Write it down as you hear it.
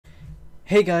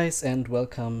Hey guys, and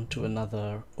welcome to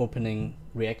another opening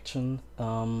reaction.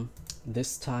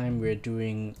 This time we're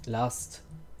doing Last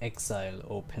Exile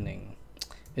Opening.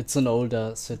 It's an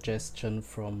older suggestion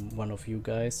from one of you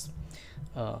guys.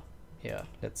 Yeah,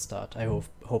 let's start. I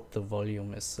hope the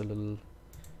volume is a little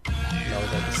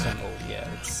louder this time. Oh yeah,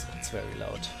 it's very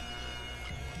loud.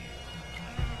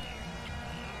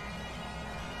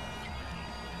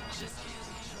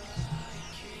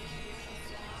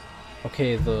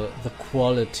 Okay, the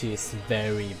quality is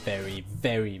very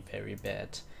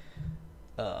bad.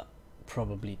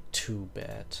 Probably too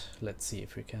bad. Let's see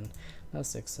if we can.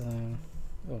 Last Exile.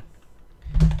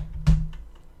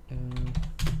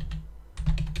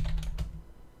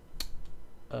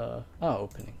 Oh.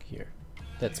 Opening here.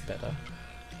 That's better.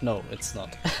 No, it's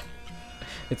not.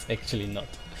 It's actually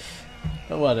not.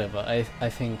 Whatever. I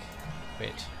think.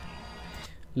 Wait.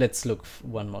 Let's look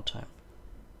one more time.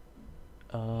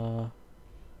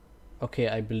 Okay,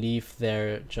 I believe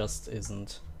there just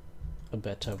isn't a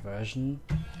better version.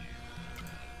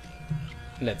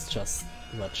 Let's just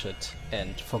watch it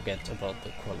and forget about the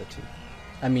quality.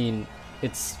 I mean,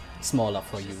 it's smaller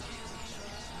for you.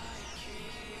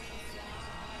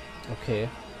 Okay.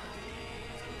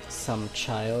 Some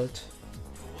child.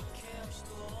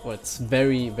 Well, it's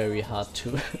very hard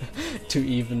to to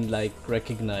even like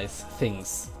recognize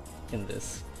things in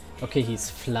this. Okay, he's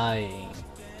flying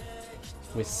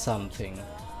with something.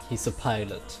 He's a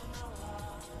pilot.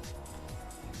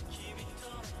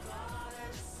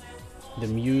 The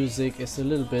music is a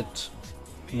little bit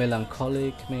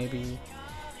melancholic, maybe.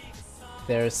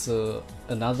 There's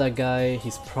another guy.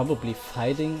 He's probably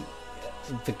fighting.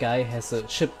 The guy has a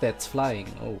ship that's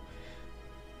flying. Oh,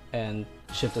 and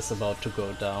shit is about to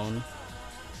go down.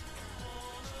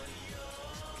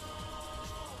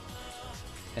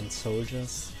 And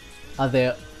soldiers. Are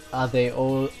they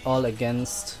all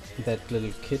against that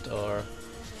little kid, or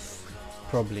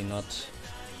probably not?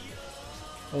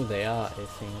 Oh, they are, I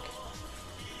think.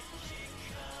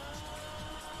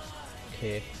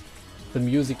 Okay, the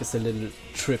music is a little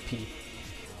trippy.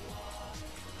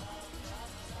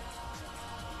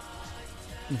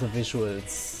 The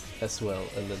visuals as well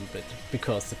a little bit,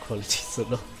 because the quality is so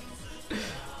low.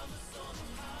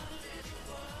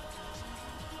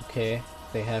 Okay,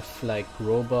 they have like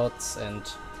robots and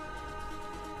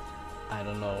I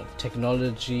don't know,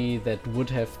 technology that would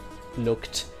have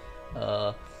looked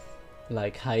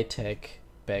like high-tech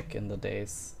back in the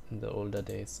days, in the older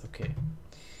days. Okay.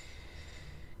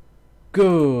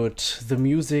 Good. The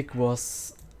music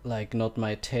was like not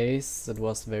my taste. It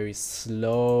was very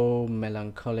slow,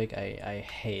 melancholic. I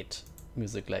hate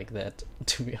music like that,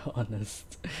 to be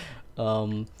honest.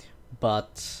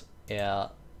 But yeah,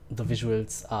 the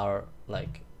visuals are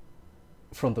like,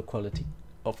 from the quality,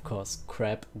 of course,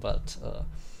 crap, but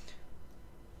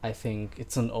I think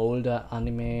it's an older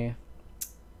anime.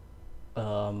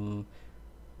 For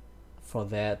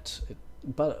that,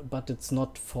 but it's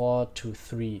not 4 to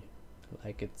 3,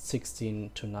 like it's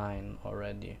 16 to 9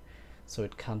 already, so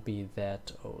it can't be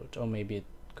that old. Or maybe it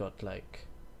got like,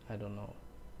 I don't know,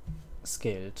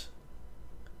 scaled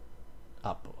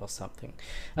up or something.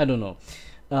 I don't know.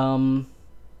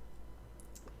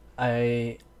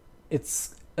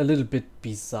 It's a little bit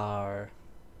bizarre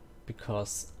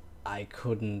because I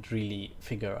couldn't really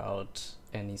figure out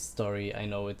any story. I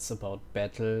know it's about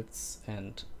battles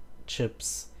and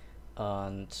chips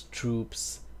and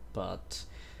troops, but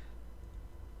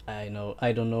I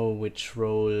don't know which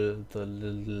role the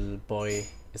little boy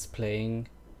is playing,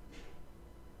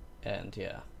 and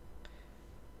yeah,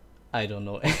 I don't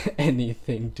know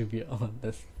anything, to be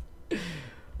honest.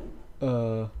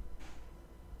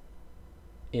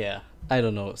 Yeah, I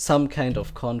don't know, some kind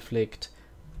of conflict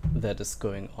that is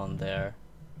going on there,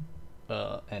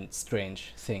 and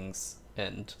strange things,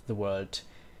 and the world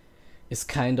is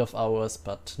kind of ours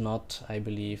but not, I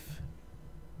believe.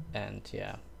 And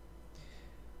yeah,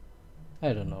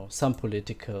 I don't know, some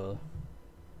political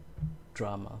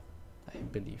drama, I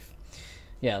believe.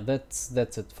 Yeah, that's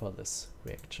it for this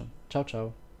reaction. Ciao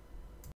ciao.